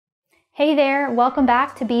Hey there, welcome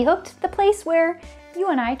back to B.Hooked, the place where you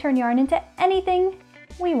and I turn yarn into anything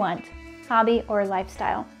we want, hobby or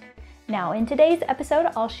lifestyle. Now in today's episode,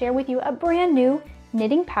 I'll share with you a brand new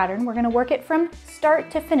knitting pattern. We're gonna work it from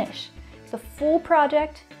start to finish. It's a full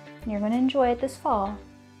project and you're gonna enjoy it this fall.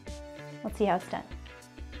 Let's see how it's done.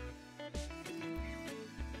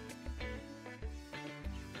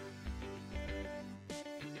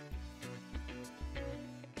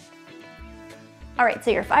 All right,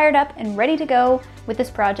 so you're fired up and ready to go with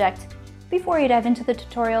this project. Before you dive into the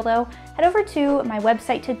tutorial though, head over to my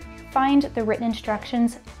website to find the written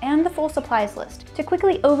instructions and the full supplies list. To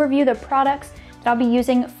quickly overview the products that I'll be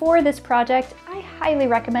using for this project, I highly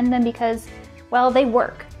recommend them because, well, they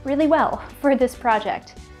work really well for this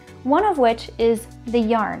project. One of which is the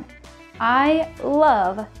yarn. I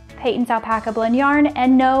love Peyton's Alpaca Blend yarn,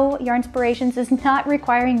 and no, Yarnspirations is not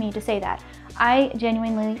requiring me to say that. I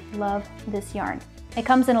genuinely love this yarn. It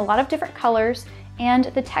comes in a lot of different colors and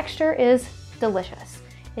the texture is delicious.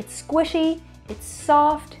 It's squishy, it's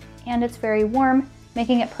soft, and it's very warm,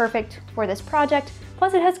 making it perfect for this project.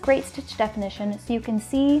 Plus it has great stitch definition so you can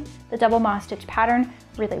see the double moss stitch pattern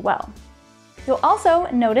really well. You'll also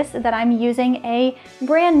notice that I'm using a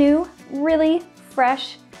brand new, really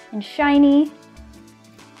fresh and shiny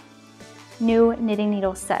new knitting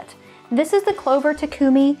needle set. This is the Clover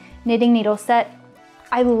Takumi knitting needle set.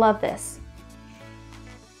 I love this.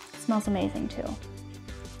 It smells amazing too.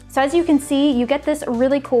 So as you can see, you get this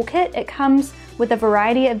really cool kit. It comes with a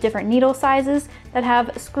variety of different needle sizes that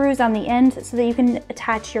have screws on the end so that you can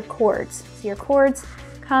attach your cords. So your cords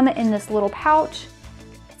come in this little pouch.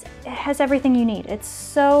 It has everything you need. It's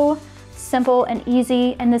so simple and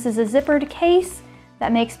easy, and this is a zippered case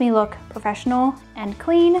that makes me look professional and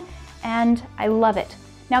clean, and I love it.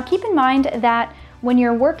 Now keep in mind that when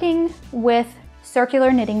you're working with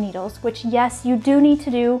circular knitting needles, which yes, you do need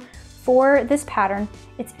to do for this pattern,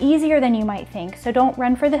 it's easier than you might think. So don't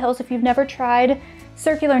run for the hills if you've never tried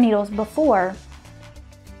circular needles before.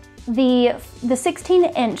 The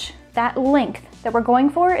 16-inch, that length that we're going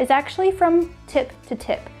for is actually from tip to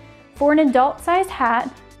tip. For an adult size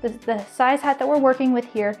hat, the size hat that we're working with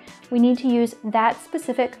here, we need to use that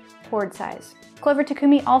specific cord size. Clover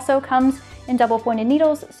Takumi also comes in double pointed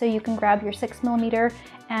needles, so you can grab your 6mm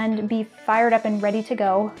and be fired up and ready to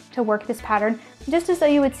go to work this pattern, just as though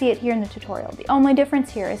you would see it here in the tutorial. The only difference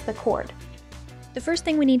here is the cord. The first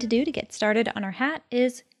thing we need to do to get started on our hat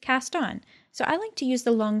is cast on. So I like to use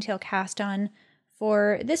the long tail cast on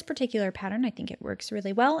for this particular pattern. I think it works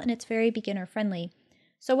really well and it's very beginner friendly.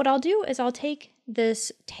 So what I'll do is I'll take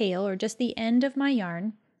this tail, or just the end of my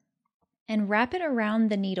yarn, and wrap it around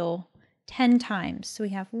the needle 10 times. So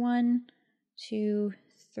we have 1, 2,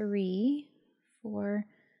 3, 4,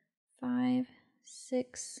 5,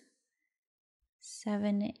 6,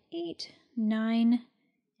 7, 8, 9,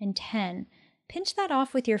 and 10. Pinch that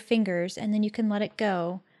off with your fingers and then you can let it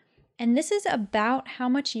go. And this is about how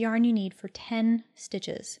much yarn you need for 10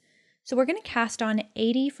 stitches. So we're going to cast on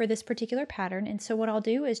 80 for this particular pattern, and so what I'll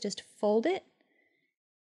do is just fold it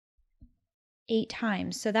 8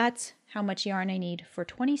 times. So that's how much yarn I need for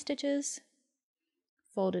 20 stitches.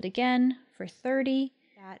 Fold it again for 30.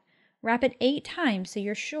 Wrap it 8 times so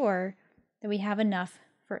you're sure that we have enough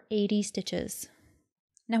for 80 stitches.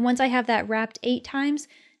 Now once I have that wrapped 8 times,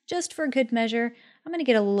 just for good measure, I'm going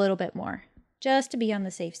to get a little bit more, just to be on the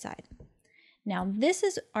safe side. Now this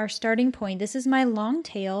is our starting point. This is my long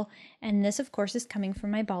tail, and this of course is coming from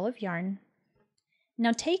my ball of yarn.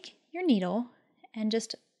 Now take your needle and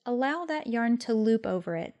just allow that yarn to loop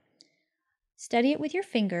over it. Steady it with your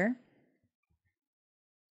finger.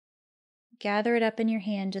 Gather it up in your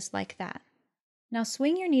hand just like that. Now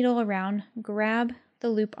swing your needle around, grab the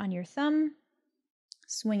loop on your thumb,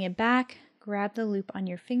 swing it back, grab the loop on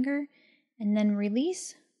your finger, and then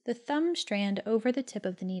release the thumb strand over the tip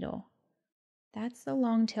of the needle. That's the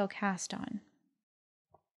long tail cast on.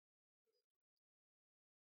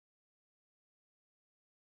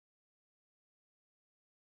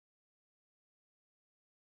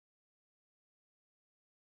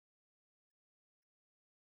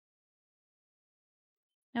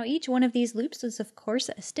 Now each one of these loops is of course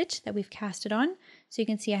a stitch that we've casted on. So you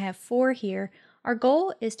can see I have 4 here. Our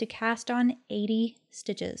goal is to cast on 80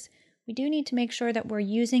 stitches. We do need to make sure that we're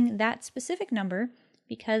using that specific number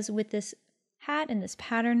because with this hat and this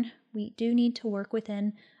pattern, we do need to work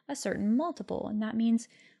within a certain multiple, and that means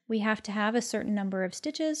we have to have a certain number of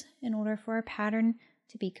stitches in order for our pattern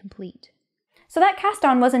to be complete. So that cast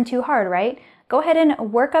on wasn't too hard, right? Go ahead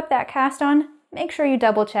and work up that cast on. Make sure you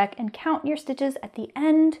double check and count your stitches at the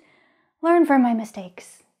end. Learn from my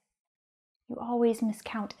mistakes. You always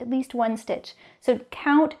miscount at least one stitch. So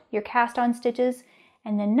count your cast on stitches,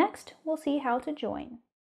 and then next we'll see how to join.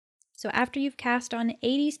 So after you've cast on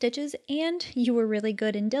 80 stitches and you were really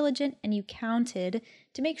good and diligent and you counted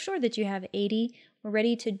to make sure that you have 80, we're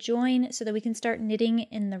ready to join so that we can start knitting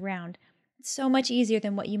in the round. It's so much easier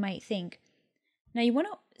than what you might think. Now you want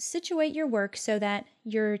to situate your work so that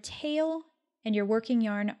your tail and your working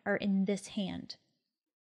yarn are in this hand.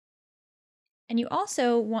 And you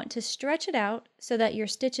also want to stretch it out so that your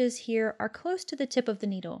stitches here are close to the tip of the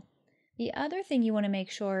needle. The other thing you want to make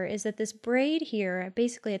sure is that this braid here,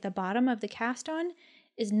 basically at the bottom of the cast on,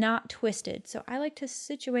 is not twisted. So I like to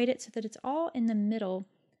situate it so that it's all in the middle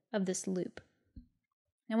of this loop.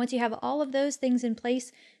 Now once you have all of those things in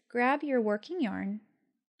place, grab your working yarn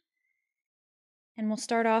and we'll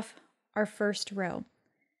start off our first row.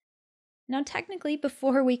 Now technically,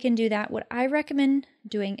 before we can do that, what I recommend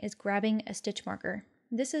doing is grabbing a stitch marker.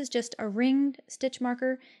 This is just a ringed stitch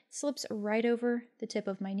marker. It slips right over the tip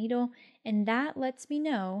of my needle, and that lets me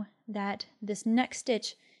know that this next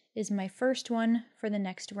stitch is my first one for the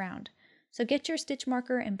next round. So get your stitch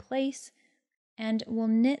marker in place, and we'll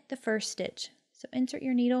knit the first stitch. So insert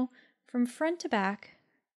your needle from front to back,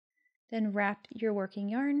 then wrap your working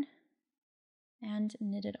yarn and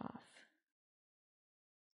knit it off.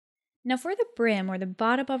 Now for the brim or the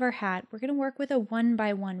bottom of our hat, we're going to work with a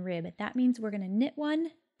 1x1 rib. That means we're going to knit one,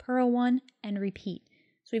 purl one, and repeat.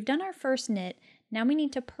 So we've done our first knit. Now we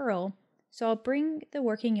need to purl. So I'll bring the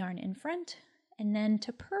working yarn in front, and then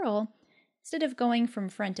to purl, instead of going from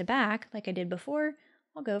front to back like I did before,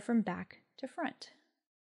 I'll go from back to front.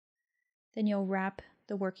 Then you'll wrap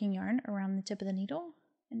the working yarn around the tip of the needle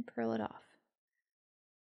and purl it off.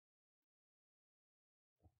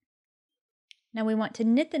 Now we want to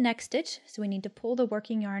knit the next stitch, so we need to pull the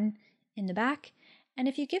working yarn in the back, and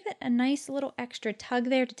if you give it a nice little extra tug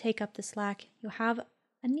there to take up the slack, you'll have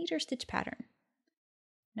a neater stitch pattern.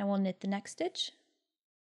 Now we'll knit the next stitch,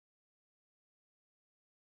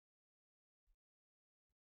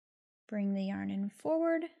 bring the yarn in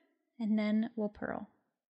forward, and then we'll purl.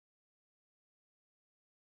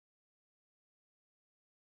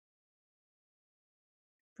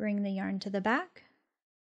 Bring the yarn to the back,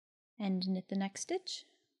 and knit the next stitch.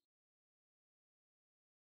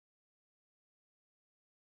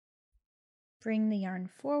 Bring the yarn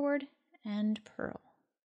forward and purl.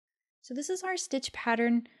 So this is our stitch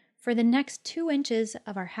pattern for the next 2 inches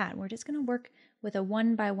of our hat. We're just going to work with a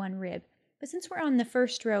 1x1 rib. But since we're on the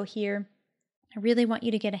first row here, I really want you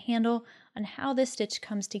to get a handle on how this stitch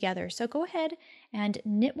comes together. So go ahead and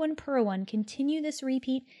knit one, purl one, continue this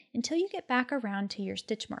repeat until you get back around to your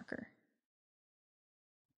stitch marker.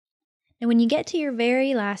 Now when you get to your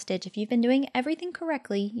very last stitch, if you've been doing everything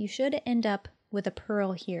correctly, you should end up with a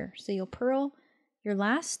purl here. So you'll purl your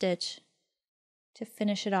last stitch to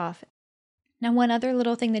finish it off. Now one other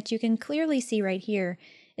little thing that you can clearly see right here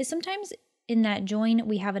is sometimes in that join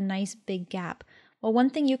we have a nice big gap. Well,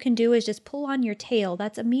 one thing you can do is just pull on your tail.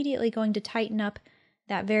 That's immediately going to tighten up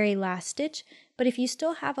that very last stitch. But if you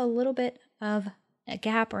still have a little bit of a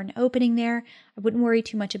gap or an opening there, I wouldn't worry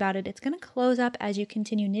too much about it. It's going to close up as you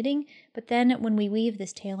continue knitting, but then when we weave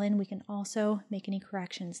this tail in, we can also make any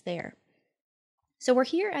corrections there. So we're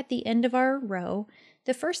here at the end of our row.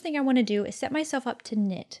 The first thing I want to do is set myself up to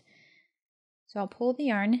knit. So I'll pull the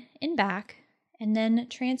yarn in back and then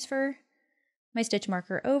transfer my stitch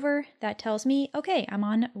marker over. That tells me, okay, I'm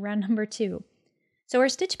on round number 2. So our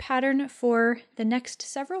stitch pattern for the next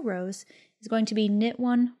several rows is going to be knit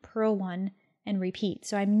one, purl one, and repeat.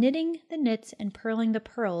 So I'm knitting the knits and purling the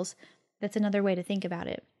purls. That's another way to think about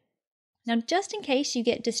it. Now, just in case you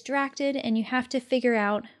get distracted and you have to figure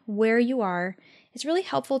out where you are, it's really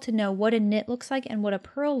helpful to know what a knit looks like and what a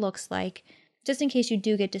purl looks like, just in case you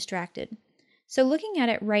do get distracted. So looking at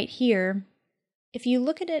it right here, if you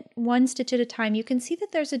look at it one stitch at a time, you can see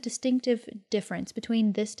that there's a distinctive difference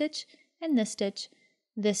between this stitch and this stitch,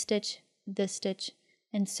 this stitch, this stitch,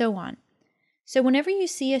 and so on. So whenever you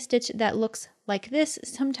see a stitch that looks like this,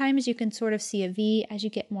 sometimes you can sort of see a V. As you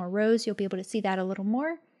get more rows, you'll be able to see that a little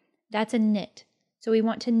more. That's a knit. So we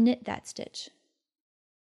want to knit that stitch.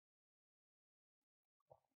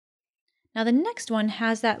 Now the next one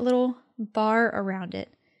has that little bar around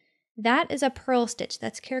it. That is a purl stitch.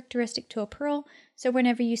 That's characteristic to a purl. So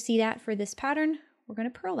whenever you see that for this pattern, we're going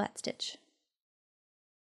to purl that stitch.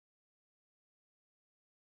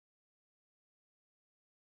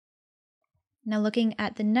 Now looking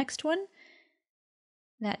at the next one,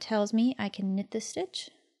 that tells me I can knit this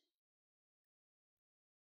stitch.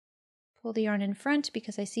 Pull the yarn in front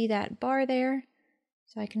because I see that bar there,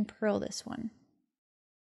 so I can purl this one.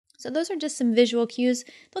 So those are just some visual cues.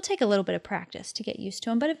 They'll take a little bit of practice to get used to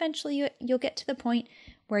them, but eventually you'll get to the point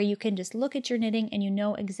where you can just look at your knitting and you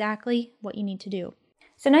know exactly what you need to do.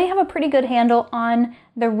 So now you have a pretty good handle on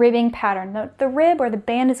the ribbing pattern. The rib or the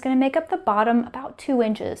band is going to make up the bottom about 2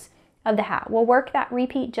 inches of the hat. We'll work that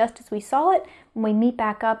repeat just as we saw it. When we meet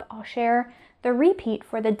back up, I'll share the repeat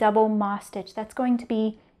for the double moss stitch. That's going to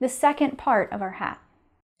be the second part of our hat.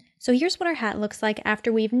 So here's what our hat looks like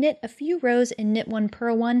after we've knit a few rows and knit 1,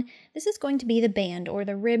 purl 1. This is going to be the band or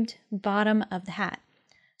the ribbed bottom of the hat.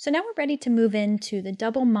 So now we're ready to move into the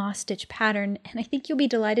double moss stitch pattern, and I think you'll be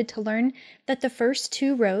delighted to learn that the first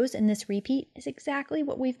 2 rows in this repeat is exactly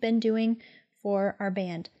what we've been doing for our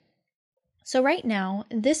band. So right now,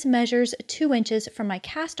 this measures 2 inches from my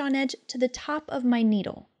cast on edge to the top of my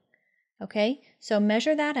needle. Okay, so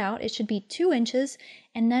measure that out. It should be 2 inches,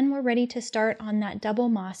 and then we're ready to start on that double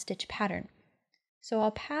moss stitch pattern. So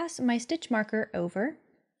I'll pass my stitch marker over,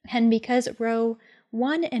 and because row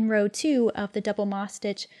 1 and row 2 of the double moss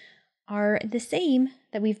stitch are the same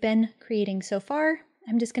that we've been creating so far,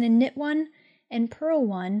 I'm just going to knit 1 and purl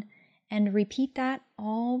 1 and repeat that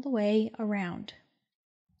all the way around.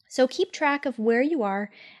 So keep track of where you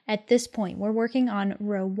are at this point. We're working on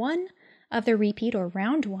row 1 of the repeat, or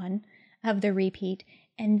round 1 of the repeat,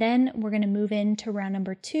 and then we're going to move into round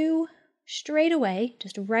number 2 straight away,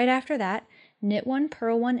 just right after that, knit 1,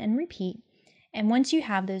 purl 1, and repeat. And once you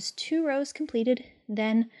have those 2 rows completed,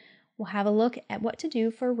 then we'll have a look at what to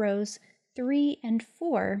do for rows 3 and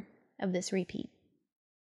 4 of this repeat.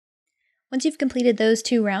 Once you've completed those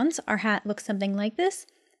 2 rounds, our hat looks something like this.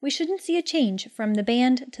 We shouldn't see a change from the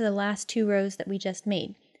band to the last 2 rows that we just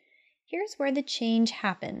made. Here's where the change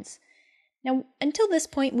happens. Now, until this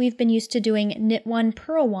point, we've been used to doing knit 1,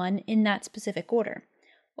 purl 1 in that specific order.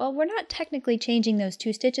 Well, we're not technically changing those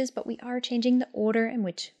 2 stitches, but we are changing the order in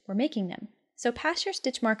which we're making them. So pass your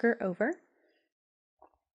stitch marker over,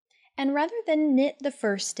 and rather than knit the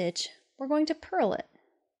first stitch, we're going to purl it.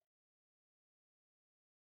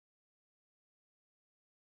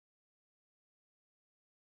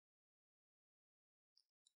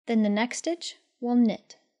 Then the next stitch, we'll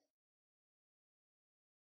knit.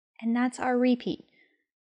 And that's our repeat.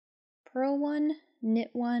 Purl 1,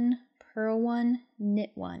 knit 1, purl 1,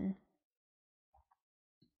 knit 1.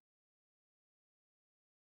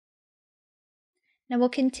 Now we'll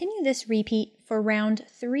continue this repeat for round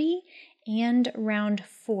 3 and round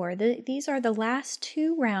 4. These are the last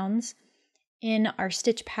 2 rounds in our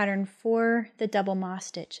stitch pattern for the double moss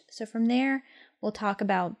stitch. So from there, we'll talk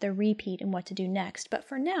about the repeat and what to do next. But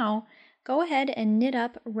for now, go ahead and knit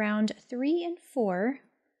up round 3 and 4,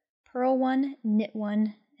 purl 1, knit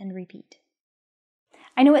 1, and repeat.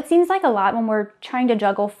 I know it seems like a lot when we're trying to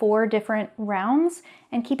juggle 4 different rounds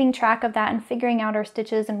and keeping track of that and figuring out our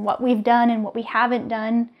stitches and what we've done and what we haven't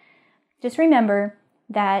done. Just remember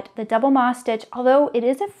that the double moss stitch, although it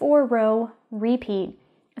is a 4-row repeat,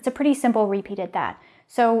 it's a pretty simple repeat at that.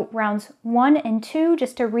 So rounds 1 and 2,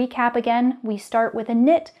 just to recap again, we start with a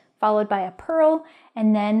knit followed by a purl,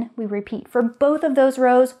 and then we repeat for both of those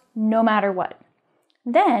rows no matter what.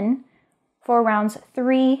 Then for rounds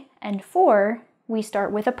 3 and 4, we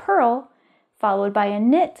start with a purl followed by a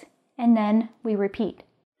knit, and then we repeat.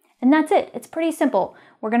 And that's it. It's pretty simple.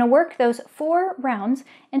 We're going to work those 4 rounds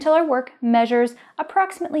until our work measures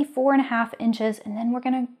approximately 4.5 inches, and then we're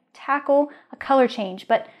going to tackle a color change.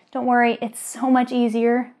 But don't worry, it's so much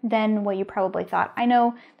easier than what you probably thought. I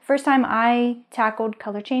know the first time I tackled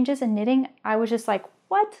color changes in knitting, I was just like,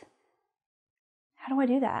 what? How do I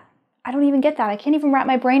do that? I don't even get that. I can't even wrap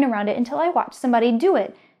my brain around it until I watched somebody do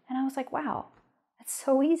it. And I was like, wow, that's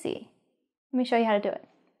so easy. Let me show you how to do it.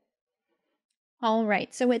 All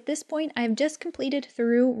right, so at this point, I've just completed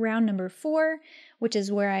through round number 4, which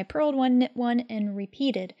is where I purled 1, knit 1, and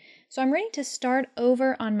repeated. So I'm ready to start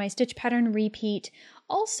over on my stitch pattern repeat.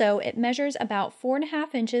 Also, it measures about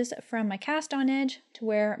 4.5 inches from my cast on edge to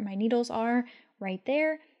where my needles are right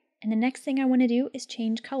there. And the next thing I want to do is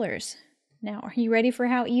change colors. Now, are you ready for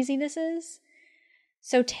how easy this is?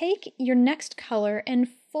 So take your next color and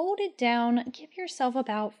fold it down. Give yourself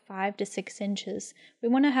about 5 to 6 inches. We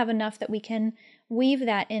want to have enough that we can weave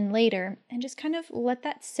that in later and just kind of let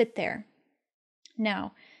that sit there.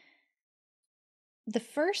 Now, the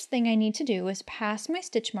first thing I need to do is pass my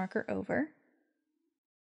stitch marker over.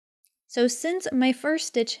 So since my first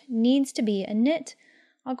stitch needs to be a knit,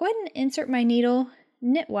 I'll go ahead and insert my needle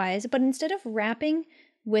knitwise, but instead of wrapping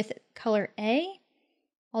with color A,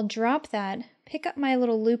 I'll drop that, pick up my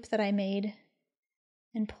little loop that I made,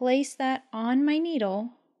 and place that on my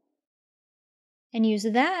needle and use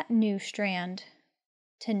that new strand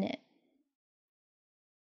to knit.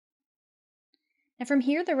 And from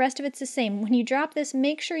here, the rest of it's the same. When you drop this,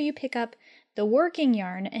 make sure you pick up the working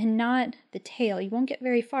yarn and not the tail. You won't get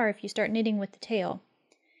very far if you start knitting with the tail.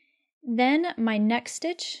 Then my next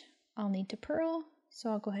stitch, I'll need to purl.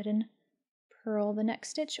 So I'll go ahead and purl the next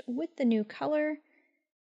stitch with the new color.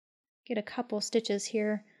 Get a couple stitches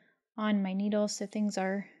here on my needle so things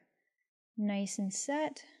are nice and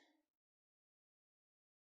set.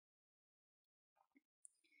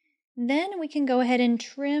 Then we can go ahead and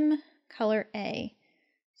trim color A.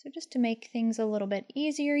 So just to make things a little bit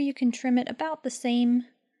easier, you can trim it about the same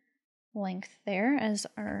length there as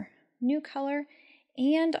our new color.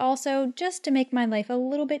 And also, just to make my life a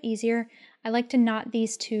little bit easier, I like to knot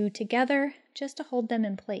these two together just to hold them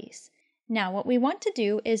in place. Now, what we want to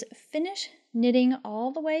do is finish knitting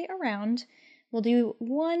all the way around. We'll do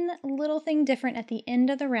one little thing different at the end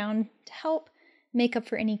of the round to help make up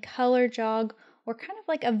for any color jog or kind of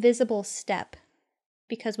like a visible step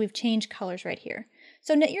because we've changed colors right here.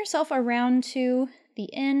 So knit yourself around to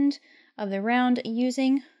the end of the round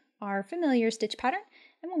using our familiar stitch pattern,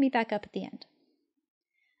 and we'll meet back up at the end.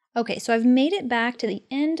 Okay, so I've made it back to the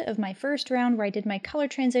end of my first round where I did my color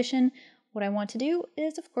transition. What I want to do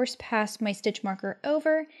is, of course, pass my stitch marker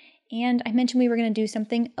over, and I mentioned we were going to do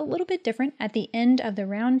something a little bit different at the end of the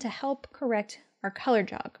round to help correct our color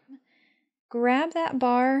jog. Grab that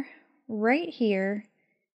bar right here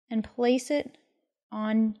and place it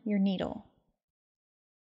on your needle.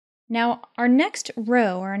 Now, our next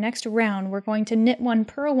row, or our next round, we're going to knit one,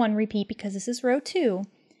 purl one, repeat because this is row 2.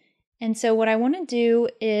 And so what I want to do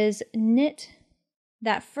is knit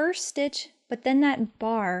that first stitch, but then that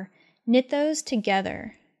bar, knit those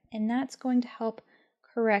together. And that's going to help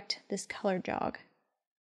correct this color jog.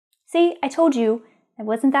 See, I told you it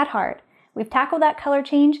wasn't that hard. We've tackled that color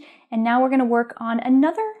change, and now we're going to work on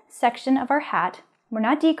another section of our hat. We're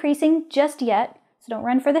not decreasing just yet, so don't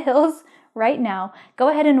run for the hills right now. Go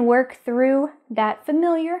ahead and work through that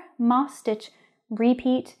familiar moss stitch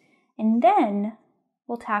repeat, and then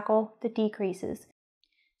we'll tackle the decreases.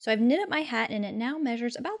 So I've knit up my hat and it now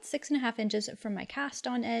measures about 6.5 inches from my cast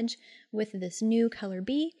on edge with this new color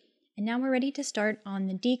B, and now we're ready to start on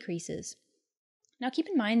the decreases. Now keep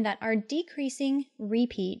in mind that our decreasing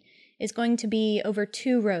repeat is going to be over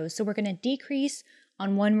 2 rows. So we're going to decrease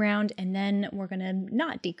on one round and then we're going to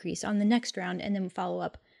not decrease on the next round and then follow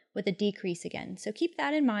up with a decrease again. So keep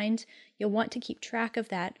that in mind. You'll want to keep track of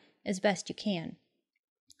that as best you can.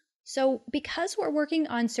 So because we're working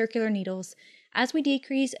on circular needles, as we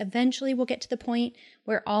decrease, eventually we'll get to the point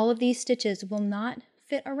where all of these stitches will not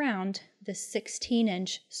fit around the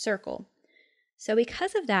 16-inch circle. So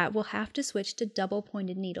because of that, we'll have to switch to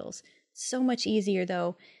double-pointed needles. So much easier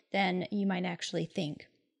though than you might actually think.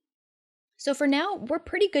 So for now, we're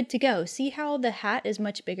pretty good to go. See how the hat is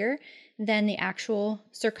much bigger than the actual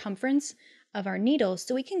circumference of our needles,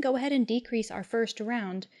 so we can go ahead and decrease our first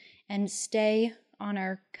round and stay on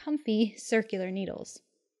our comfy circular needles.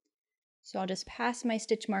 So I'll just pass my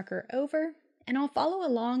stitch marker over and I'll follow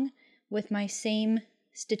along with my same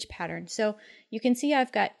stitch pattern. So you can see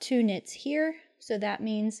I've got 2 knits here, so that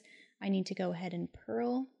means I need to go ahead and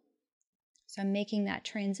purl. So I'm making that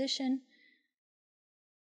transition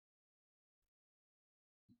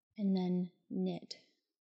and then knit.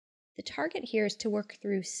 The target here is to work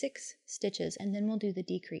through 6 stitches and then we'll do the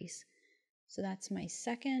decrease. So that's my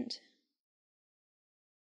second.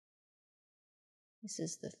 This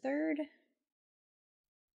is the third.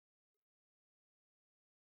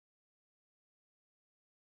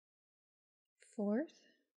 Fourth.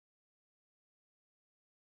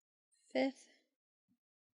 Fifth.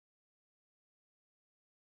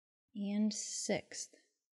 And 6th.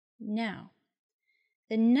 Now,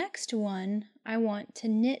 the next one I want to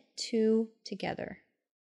knit 2 together.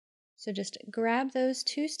 So just grab those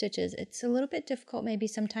 2 stitches. It's a little bit difficult maybe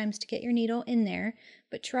sometimes to get your needle in there,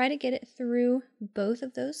 but try to get it through both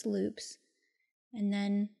of those loops and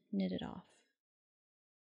then knit it off.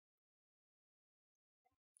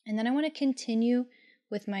 And then I want to continue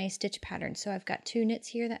with my stitch pattern. So I've got 2 knits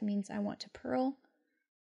here. That means I want to purl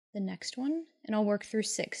the next one and I'll work through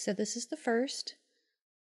 6. So this is the first.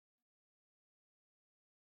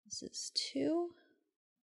 This is 2.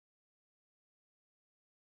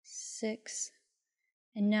 6,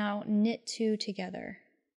 and now knit 2 together.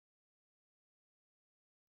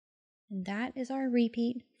 And that is our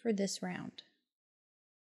repeat for this round.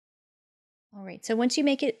 All right, so once you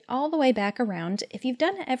make it all the way back around, if you've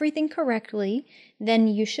done everything correctly, then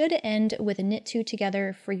you should end with a knit 2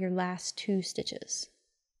 together for your last 2 stitches.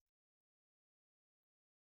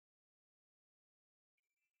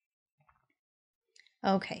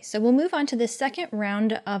 Okay, so we'll move on to the second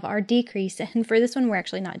round of our decrease, and for this one we're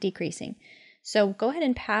actually not decreasing. So go ahead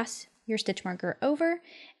and pass your stitch marker over,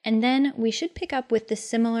 and then we should pick up with the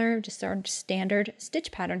similar, just our standard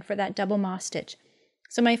stitch pattern for that double moss stitch.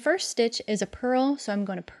 So my first stitch is a purl, so I'm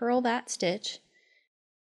going to purl that stitch.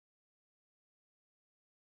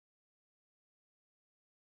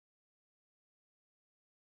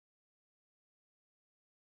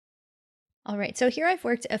 All right, so here I've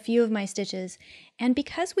worked a few of my stitches, and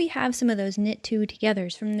because we have some of those knit two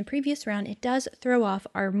togethers from the previous round, it does throw off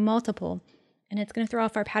our multiple, and it's going to throw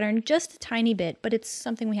off our pattern just a tiny bit, but it's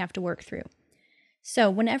something we have to work through. So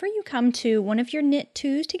whenever you come to one of your knit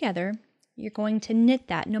twos together, you're going to knit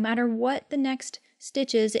that. No matter what the next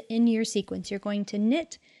stitch is in your sequence, you're going to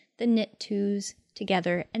knit the knit twos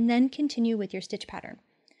together and then continue with your stitch pattern.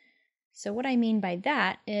 So what I mean by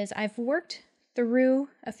that is I've worked through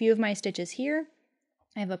a few of my stitches here.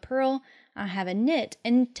 I have a purl, I have a knit,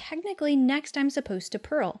 and technically next I'm supposed to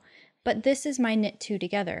purl, but this is my knit two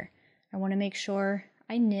together. I want to make sure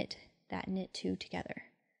I knit that knit two together.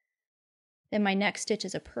 Then my next stitch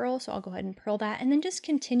is a purl, so I'll go ahead and purl that, and then just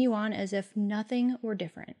continue on as if nothing were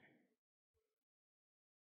different.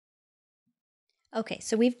 Okay,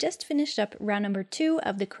 so we've just finished up round number 2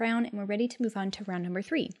 of the crown, and we're ready to move on to round number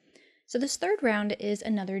 3. So this third round is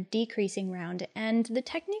another decreasing round, and the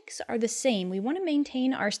techniques are the same. We want to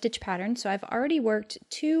maintain our stitch pattern, so I've already worked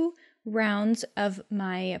 2 rounds of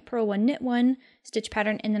my purl 1, knit 1 stitch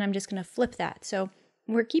pattern, and then I'm just going to flip that. So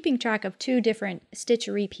we're keeping track of 2 different stitch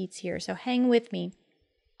repeats here, so hang with me.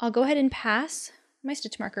 I'll go ahead and pass my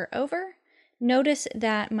stitch marker over. Notice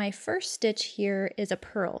that my first stitch here is a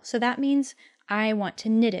purl, so that means I want to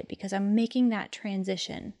knit it because I'm making that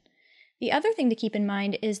transition. The other thing to keep in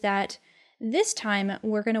mind is that this time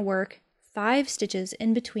we're going to work 5 stitches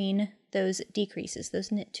in between those decreases,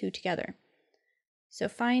 those knit 2 together. So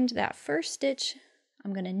find that first stitch,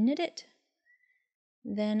 I'm going to knit it,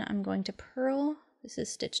 then I'm going to purl. This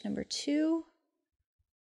is stitch number 2,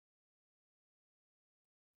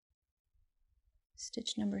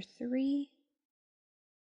 stitch number 3,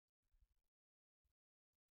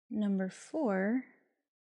 number 4,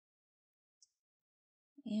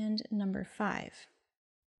 and number 5.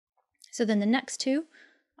 So then the next 2,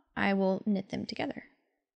 I will knit them together.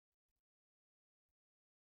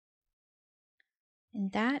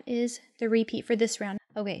 And that is the repeat for this round.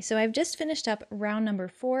 Okay, so I've just finished up round number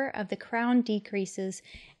 4 of the crown decreases,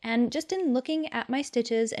 and just in looking at my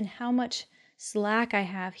stitches and how much slack I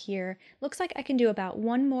have here, looks like I can do about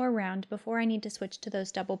 1 more round before I need to switch to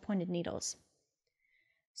those double pointed needles.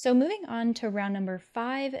 So moving on to round number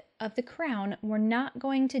 5 of the crown, we're not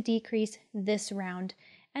going to decrease this round,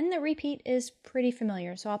 and the repeat is pretty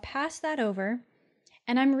familiar, so I'll pass that over.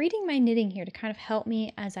 And I'm reading my knitting here to kind of help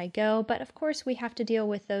me as I go, but of course we have to deal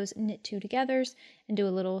with those knit 2 togethers and do a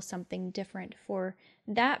little something different for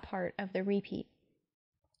that part of the repeat.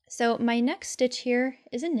 So my next stitch here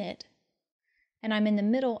is a knit, and I'm in the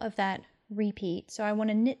middle of that repeat, so I want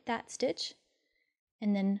to knit that stitch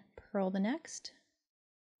and then purl the next,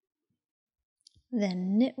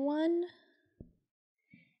 then knit 1,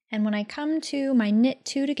 and when I come to my knit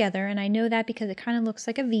 2 together, and I know that because it kind of looks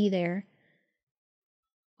like a V there,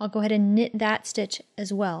 I'll go ahead and knit that stitch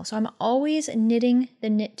as well. So I'm always knitting the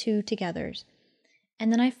knit 2 togethers,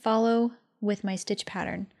 and then I follow with my stitch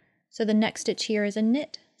pattern. So the next stitch here is a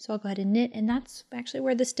knit, so I'll go ahead and knit, and that's actually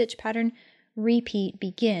where the stitch pattern repeat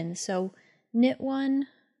begins. So knit 1,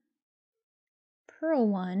 purl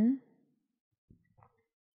 1,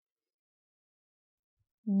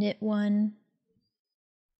 knit 1,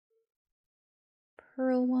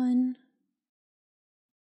 purl 1,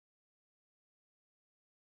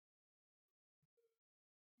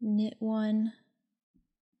 knit 1,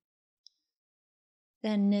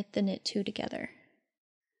 then knit the knit 2 together.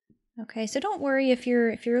 Okay, so don't worry if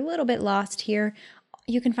you're a little bit lost here.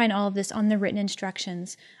 You can find all of this on the written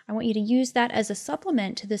instructions. I want you to use that as a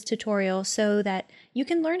supplement to this tutorial so that you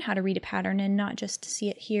can learn how to read a pattern and not just see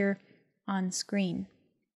it here on screen.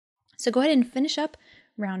 So go ahead and finish up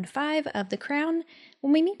round 5 of the crown.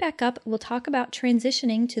 When we meet back up, we'll talk about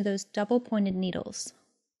transitioning to those double pointed needles.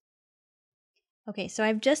 Okay, so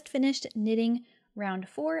I've just finished knitting round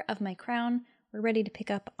 4 of my crown. We're ready to pick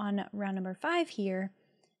up on round number 5 here.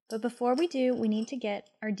 But before we do, we need to get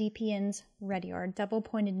our DPNs ready, our double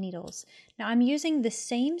pointed needles. Now I'm using the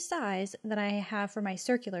same size that I have for my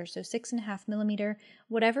circular, so 6.5 millimeter.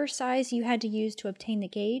 Whatever size you had to use to obtain the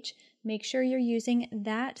gauge, make sure you're using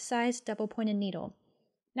that size double pointed needle.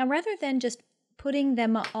 Now rather than just putting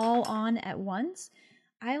them all on at once,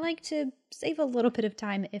 I like to save a little bit of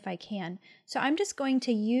time if I can. So I'm just going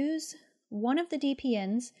to use one of the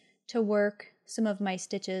DPNs to work some of my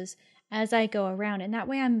stitches as I go around. And that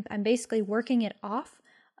way I'm basically working it off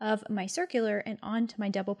of my circular and onto my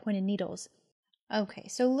double pointed needles. Okay,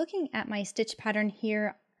 so looking at my stitch pattern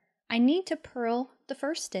here, I need to purl the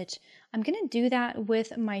first stitch. I'm going to do that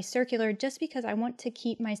with my circular just because I want to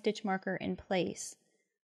keep my stitch marker in place.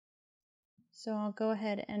 So I'll go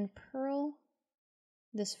ahead and purl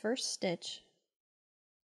this first stitch.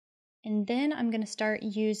 And then I'm going to start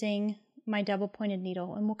using my double pointed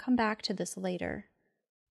needle, and we'll come back to this later.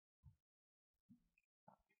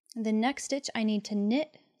 The next stitch I need to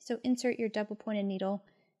knit, so insert your double pointed needle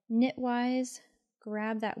knitwise,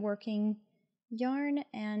 grab that working yarn,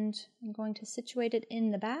 and I'm going to situate it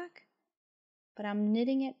in the back, but I'm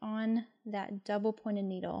knitting it on that double pointed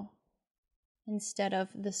needle instead of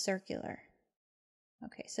the circular.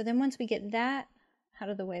 Okay, so then once we get that out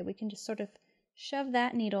of the way, we can just sort of shove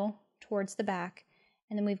that needle towards the back,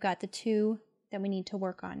 and then we've got the two that we need to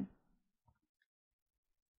work on.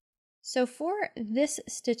 So for this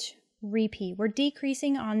stitch repeat, we're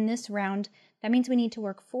decreasing on this round. That means we need to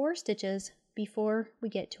work 4 stitches before we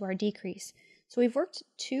get to our decrease. So we've worked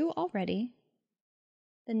 2 already.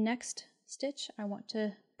 The next stitch I want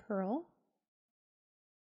to purl.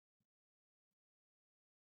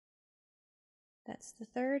 That's the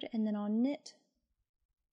 3rd, and then I'll knit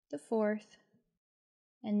the 4th,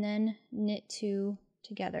 and then knit 2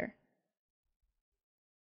 together.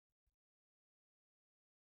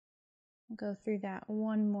 I'll go through that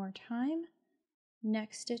one more time.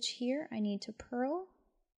 Next stitch here, I need to purl.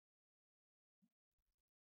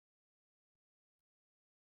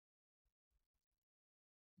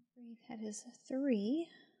 That is 3.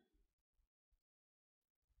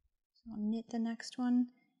 So I'll knit the next one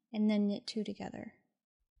and then knit 2 together.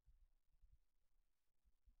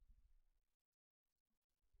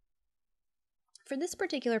 For this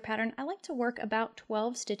particular pattern, I like to work about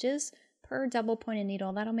 12 stitches per double pointed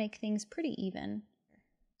needle. That'll make things pretty even.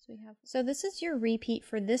 So this is your repeat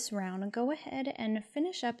for this round. Go ahead and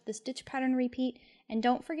finish up the stitch pattern repeat, and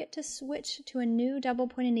don't forget to switch to a new double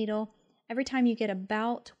pointed needle every time you get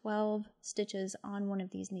about 12 stitches on one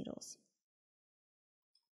of these needles.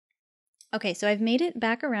 Okay, so I've made it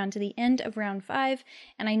back around to the end of round 5,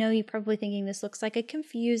 and I know you're probably thinking this looks like a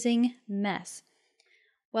confusing mess.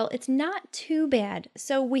 Well, it's not too bad.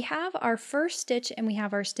 So we have our first stitch and we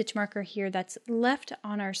have our stitch marker here that's left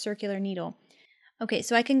on our circular needle. Okay,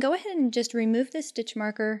 so I can go ahead and just remove this stitch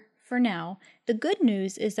marker for now. The good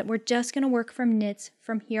news is that we're just going to work from knits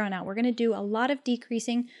from here on out. We're going to do a lot of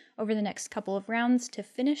decreasing over the next couple of rounds to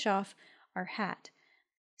finish off our hat.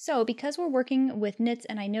 So because we're working with knits,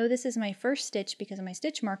 and I know this is my first stitch because my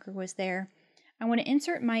stitch marker was there, I want to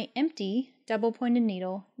insert my empty double pointed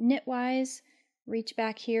needle knitwise, reach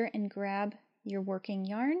back here and grab your working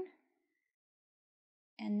yarn,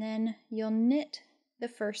 and then you'll knit the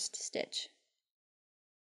first stitch.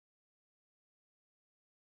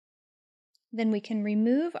 Then we can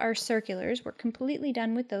remove our circulars. We're completely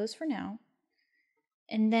done with those for now.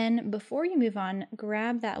 And then before you move on,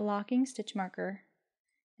 grab that locking stitch marker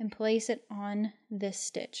and place it on this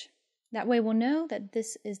stitch. That way we'll know that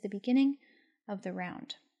this is the beginning of the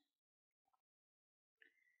round.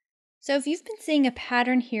 So if you've been seeing a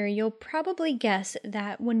pattern here, you'll probably guess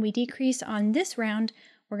that when we decrease on this round,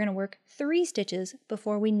 we're going to work 3 stitches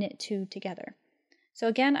before we knit 2 together. So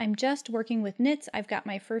again, I'm just working with knits. I've got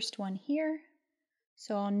my first one here,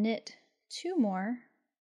 so I'll knit 2 more.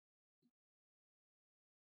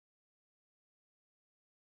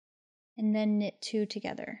 And then knit 2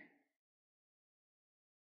 together.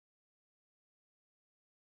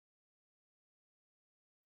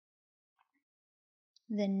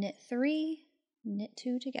 Then knit 3, knit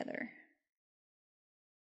 2 together.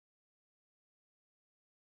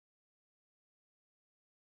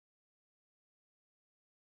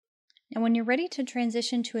 Now when you're ready to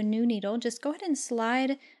transition to a new needle, just go ahead and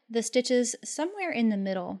slide the stitches somewhere in the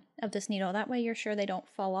middle of this needle. That way you're sure they don't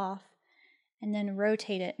fall off. And then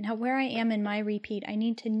rotate it. Now where I am in my repeat, I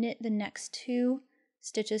need to knit the next 2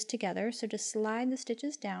 stitches together. So just slide the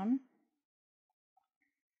stitches down.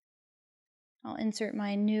 I'll insert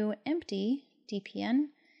my new empty DPN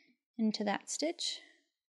into that stitch.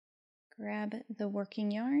 Grab the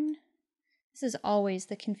working yarn. This is always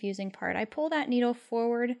the confusing part. I pull that needle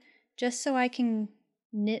forward just so I can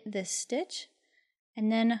knit this stitch,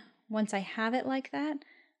 and then once I have it like that,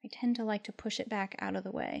 I tend to like to push it back out of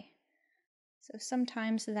the way. So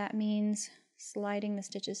sometimes that means sliding the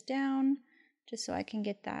stitches down just so I can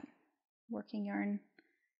get that working yarn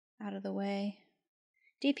out of the way.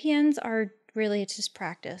 DPNs are really, it's just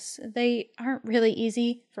practice. They aren't really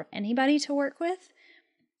easy for anybody to work with,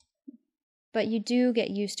 but you do get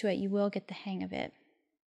used to it. You will get the hang of it.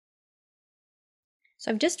 So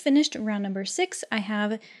I've just finished round number 6. I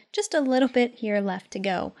have just a little bit here left to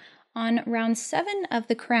go. On round 7 of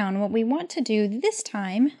the crown, what we want to do this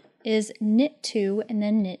time is knit 2 and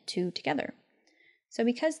then knit 2 together. So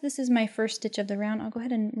because this is my first stitch of the round, I'll go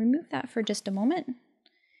ahead and remove that for just a moment.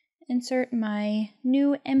 Insert my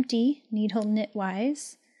new empty needle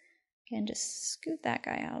knitwise. Again, just scoot that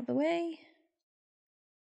guy out of the way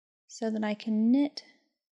so that I can knit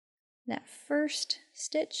that first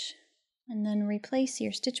stitch and then replace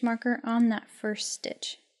your stitch marker on that first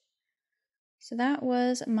stitch. So that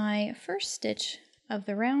was my first stitch of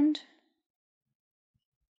the round.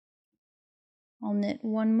 I'll knit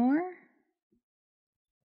 1 more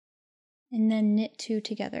and then knit 2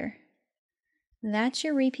 together. That's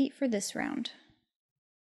your repeat for this round.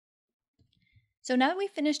 So now that we've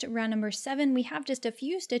finished round number 7, we have just a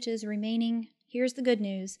few stitches remaining. Here's the good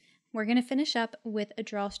news. We're going to finish up with a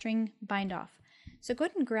drawstring bind off. So go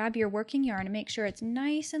ahead and grab your working yarn and make sure it's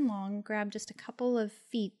nice and long. Grab just a couple of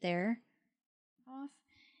feet there off,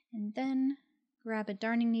 and then grab a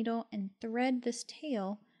darning needle and thread this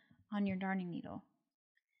tail on your darning needle.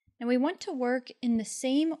 Now we want to work in the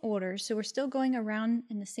same order, so we're still going around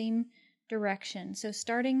in the same direction. So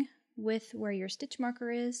starting with where your stitch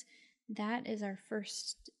marker is, that is our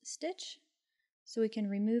first stitch. So we can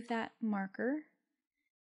remove that marker,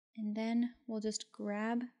 and then we'll just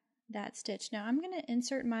grab that stitch. Now I'm going to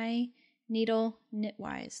insert my needle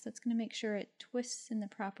knitwise. That's going to make sure it twists in the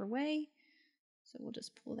proper way. So we'll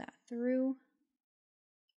just pull that through.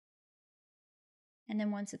 And then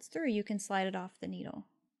once it's through, you can slide it off the needle.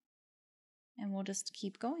 And we'll just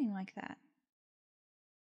keep going like that.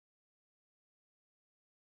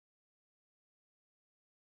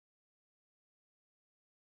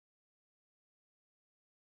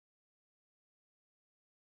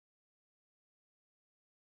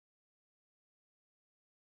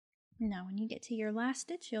 Now when you get to your last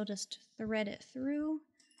stitch, you'll just thread it through,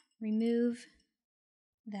 remove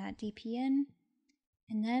that DPN,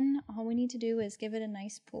 and then all we need to do is give it a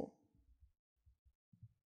nice pull.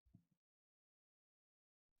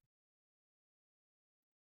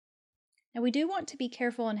 Now we do want to be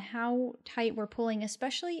careful on how tight we're pulling,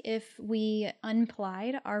 especially if we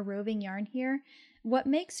unplied our roving yarn here. What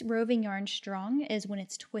makes roving yarn strong is when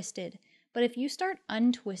it's twisted. But if you start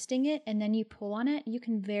untwisting it and then you pull on it, you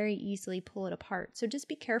can very easily pull it apart. So just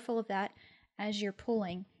be careful of that as you're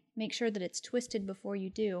pulling. Make sure that it's twisted before you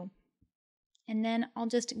do. And then I'll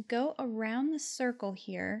just go around the circle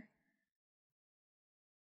here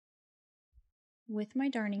with my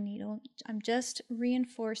darning needle. I'm just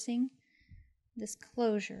reinforcing this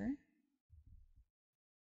closure.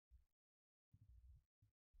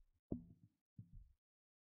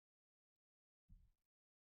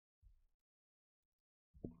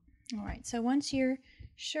 All right, so once you're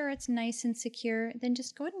sure it's nice and secure, then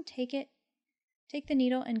just go ahead and take the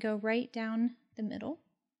needle and go right down the middle.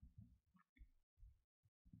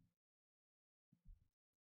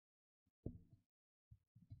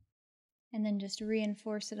 And then just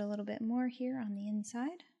reinforce it a little bit more here on the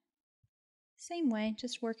inside. Same way,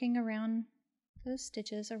 just working around those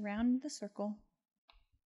stitches around the circle.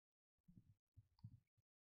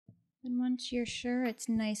 And once you're sure it's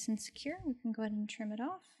nice and secure, we can go ahead and trim it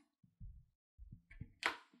off.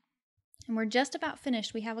 And we're just about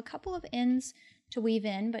finished. We have a couple of ends to weave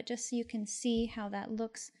in, but just so you can see how that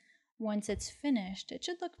looks once it's finished, it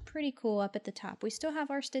should look pretty cool up at the top. We still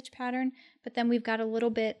have our stitch pattern, but then we've got a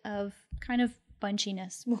little bit of kind of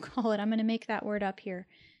bunchiness, we'll call it. I'm going to make that word up here.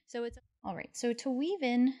 So it's all right. So to weave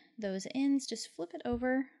in those ends, just flip it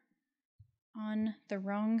over on the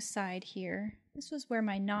wrong side here. This was where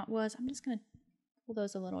my knot was. I'm just going to pull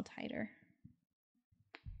those a little tighter.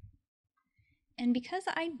 And because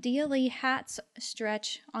ideally hats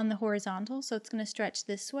stretch on the horizontal, so it's going to stretch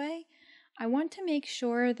this way, I want to make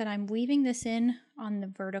sure that I'm weaving this in on the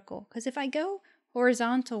vertical, because if I go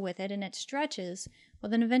horizontal with it and it stretches, well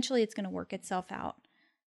then eventually it's going to work itself out.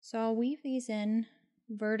 So I'll weave these in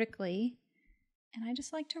vertically, and I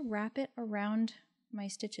just like to wrap it around my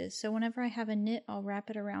stitches. So whenever I have a knit, I'll wrap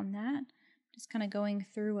it around that. Just kind of going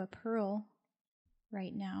through a purl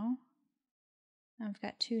right now. I've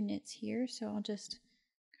got 2 knits here, so I'll just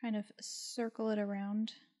kind of circle it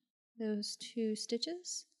around those 2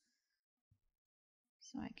 stitches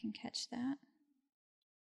so I can catch that.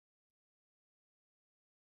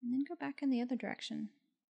 And then go back in the other direction.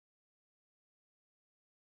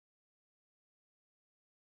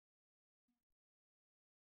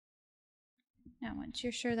 Now once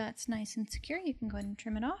you're sure that's nice and secure, you can go ahead and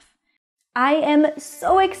trim it off. I am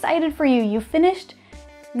so excited for you. You finished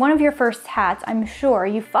one of your first hats, I'm sure.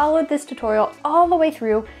 You followed this tutorial all the way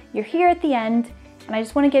through. You're here at the end, And I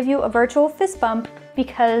just want to give you a virtual fist bump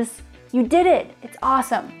because you did it. It's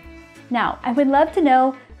awesome. Now, I would love to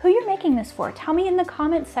know who you're making this for. Tell me in the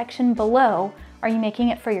comment section below. Are you making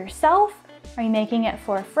it for yourself? Are you making it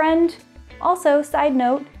for a friend? Also, side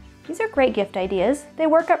note, these are great gift ideas. They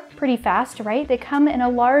work up pretty fast, right? They come in a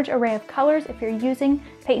large array of colors if you're using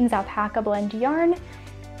Peyton's Alpaca Blend yarn,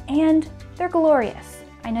 and they're glorious.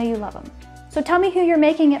 I know you love them. So tell me who you're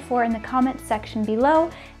making it for in the comment section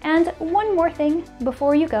below. And one more thing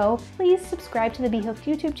before you go, please subscribe to the B.Hooked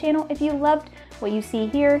YouTube channel. If you loved what you see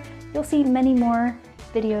here, you'll see many more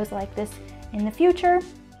videos like this in the future.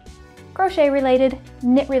 Crochet related,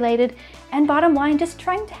 knit related, and bottom line, just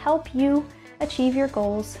trying to help you achieve your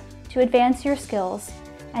goals, to advance your skills,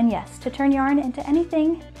 and yes, to turn yarn into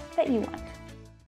anything that you want.